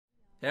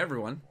Hey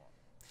everyone,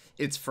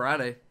 it's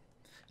Friday.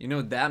 You know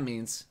what that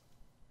means?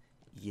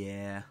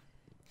 Yeah,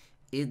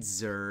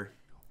 it's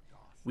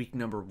week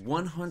number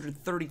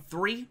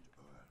 133.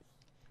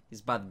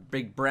 He's by the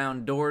big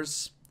brown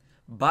doors,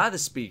 by the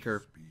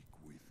speaker.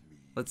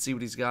 Let's see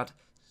what he's got.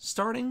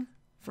 Starting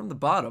from the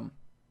bottom,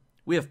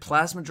 we have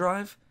Plasma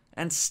Drive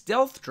and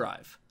Stealth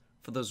Drive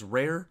for those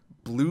rare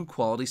blue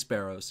quality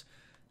sparrows.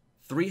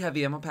 3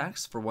 heavy ammo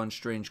packs for 1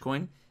 strange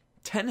coin.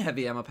 10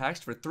 heavy ammo packs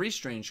for 3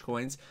 strange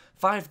coins,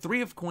 5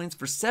 3 of coins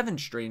for 7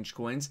 strange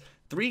coins,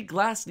 3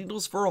 glass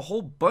needles for a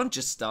whole bunch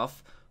of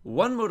stuff,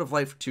 1 mode of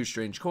light for 2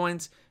 strange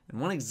coins,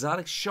 and 1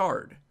 exotic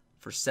shard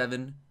for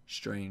 7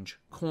 strange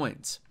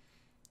coins.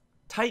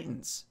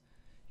 Titans,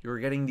 you're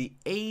getting the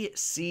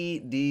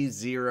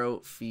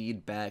ACD0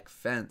 feedback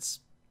fence.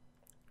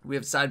 We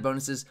have side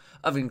bonuses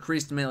of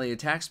increased melee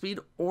attack speed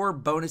or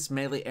bonus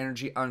melee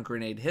energy on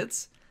grenade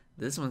hits.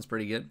 This one's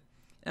pretty good.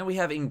 And we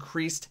have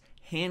increased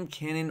hand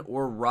cannon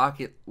or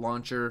rocket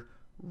launcher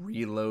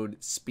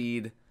reload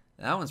speed.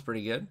 That one's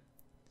pretty good.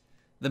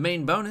 The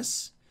main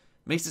bonus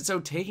makes it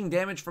so taking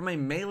damage from a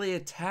melee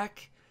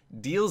attack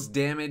deals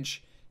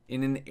damage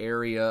in an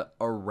area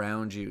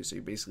around you. So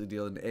you basically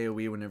deal an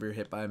AoE whenever you're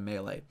hit by a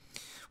melee.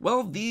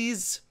 Well,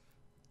 these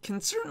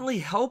can certainly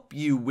help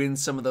you win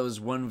some of those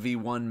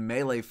 1v1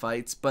 melee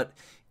fights, but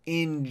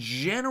in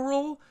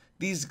general,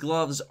 these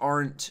gloves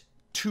aren't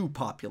too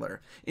popular.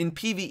 In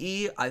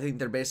PvE, I think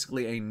they're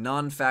basically a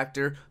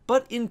non-factor,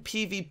 but in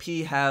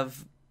PvP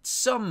have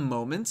some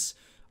moments.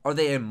 Are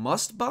they a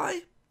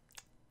must-buy?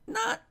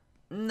 Not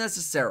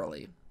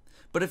necessarily.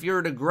 But if you're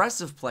an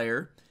aggressive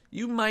player,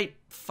 you might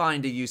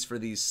find a use for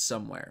these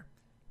somewhere.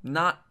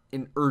 Not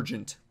an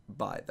urgent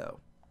buy, though.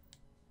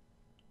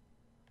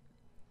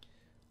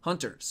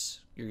 Hunters,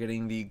 you're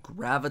getting the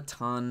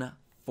Graviton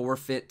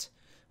Forfeit.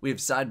 We have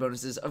side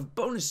bonuses of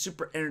bonus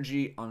super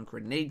energy on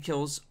grenade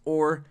kills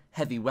or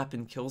heavy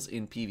weapon kills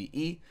in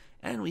PvE,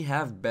 and we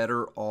have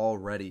better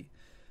already.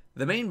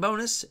 The main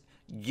bonus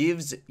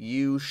gives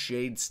you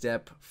Shade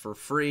Step for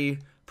free,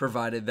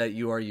 provided that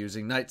you are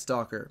using Night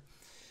Stalker.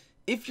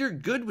 If you're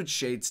good with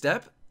Shade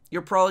Step,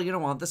 you're probably going to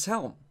want this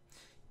helm.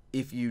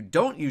 If you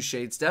don't use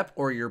Shade Step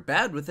or you're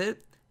bad with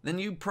it, then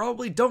you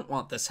probably don't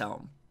want this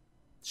helm.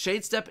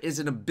 Shade Step is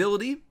an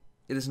ability.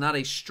 It is not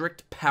a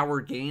strict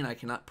power gain. I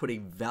cannot put a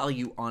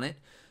value on it.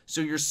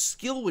 So your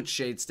skill with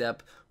Shade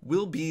Step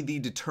will be the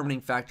determining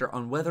factor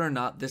on whether or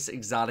not this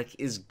exotic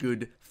is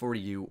good for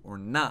you or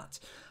not.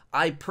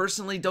 I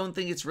personally don't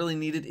think it's really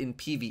needed in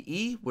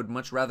PvE. Would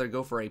much rather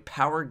go for a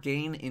power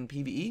gain in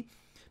PvE.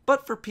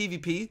 But for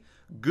PvP,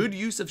 good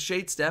use of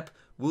Shade Step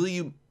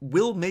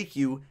will make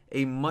you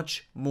a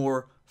much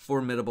more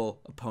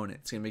formidable opponent.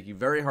 It's going to make you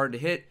very hard to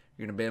hit.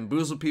 You're going to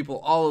bamboozle people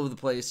all over the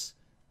place.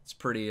 It's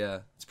pretty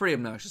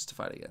obnoxious to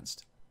fight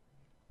against.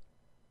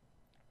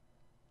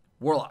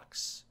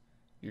 Warlocks,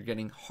 you're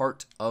getting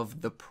Heart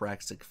of the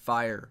Praxic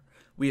Fire.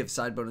 We have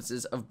side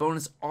bonuses of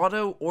bonus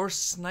auto or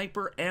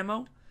sniper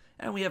ammo,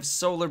 and we have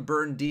solar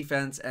burn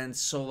defense and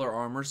solar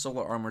armor.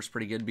 Solar armor is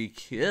pretty good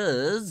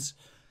because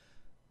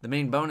the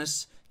main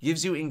bonus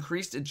gives you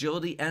increased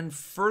agility and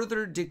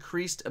further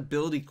decreased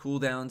ability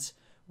cooldowns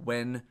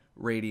when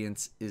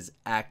Radiance is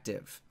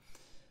active.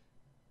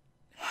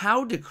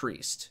 How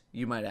decreased,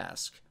 you might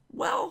ask?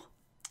 Well,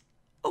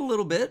 a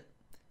little bit.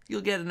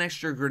 You'll get an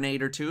extra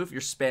grenade or 2 if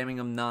you're spamming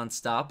them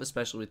non-stop,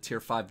 especially with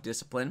tier 5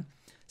 discipline.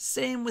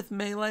 Same with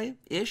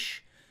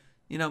melee-ish.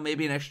 You know,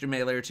 maybe an extra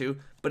melee or 2,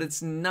 but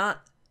it's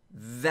not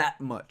that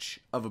much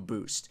of a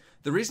boost.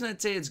 The reason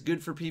I'd say it's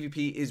good for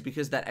PvP is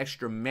because that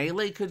extra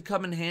melee could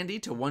come in handy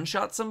to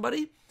one-shot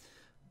somebody,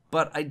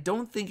 but I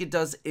don't think it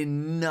does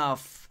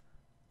enough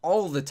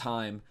all the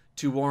time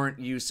to warrant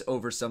use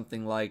over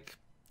something like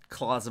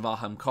Claws of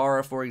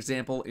Ahamkara, for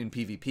example, in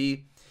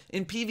PvP.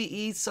 In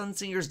PvE,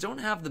 Sunsingers don't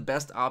have the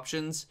best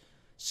options,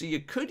 so you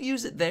could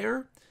use it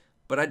there,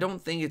 but I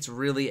don't think it's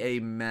really a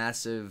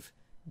massive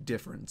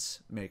difference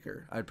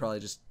maker. I'd probably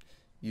just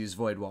use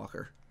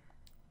Voidwalker.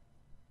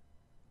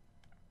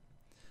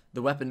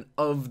 The weapon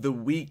of the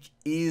week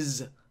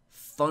is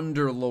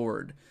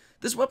Thunderlord.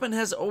 This weapon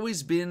has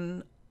always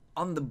been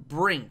on the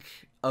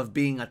brink of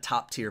being a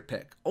top tier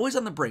pick. Always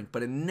on the brink,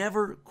 but it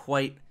never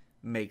quite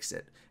makes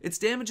it. Its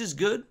damage is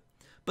good,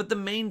 but the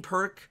main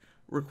perk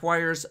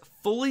requires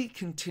fully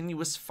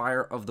continuous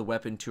fire of the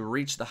weapon to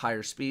reach the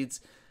higher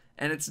speeds,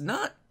 and it's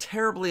not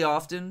terribly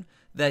often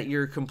that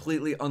you're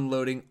completely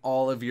unloading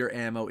all of your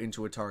ammo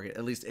into a target,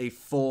 at least a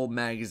full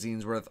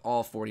magazine's worth,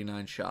 all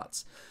 49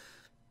 shots.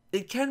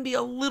 It can be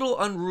a little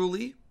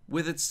unruly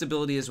with its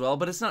stability as well,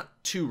 but it's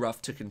not too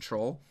rough to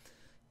control.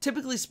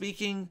 Typically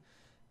speaking,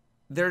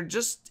 there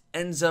just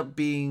ends up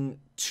being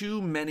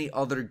too many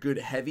other good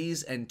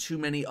heavies and too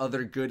many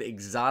other good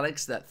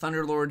exotics that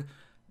Thunderlord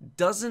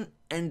doesn't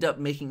end up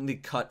making the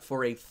cut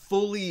for a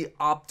fully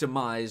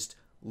optimized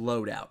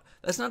loadout.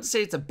 That's not to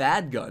say it's a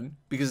bad gun,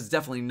 because it's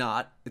definitely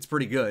not. It's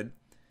pretty good.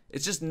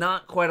 It's just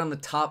not quite on the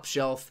top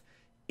shelf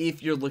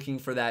if you're looking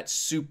for that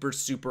super,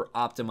 super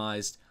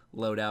optimized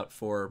loadout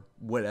for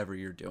whatever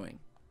you're doing.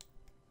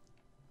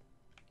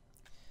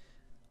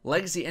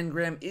 Legacy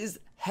engram is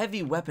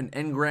heavy weapon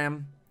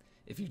engram.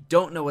 If you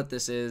don't know what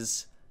this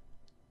is,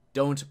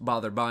 don't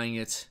bother buying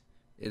it.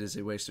 It is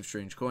a waste of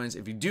strange coins.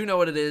 If you do know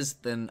what it is,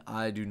 then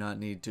I do not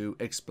need to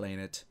explain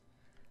it.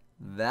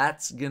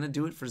 That's gonna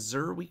do it for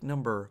Xur week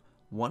number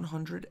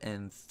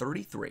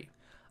 133.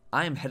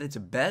 I am headed to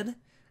bed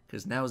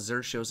because now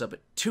Xur shows up at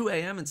 2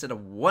 a.m. instead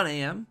of 1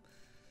 a.m.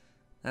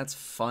 That's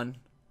fun.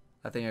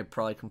 I think I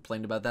probably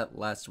complained about that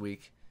last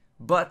week,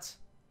 but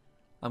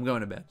I'm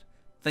going to bed.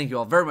 Thank you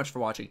all very much for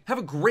watching. Have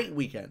a great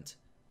weekend,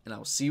 and I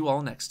will see you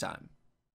all next time.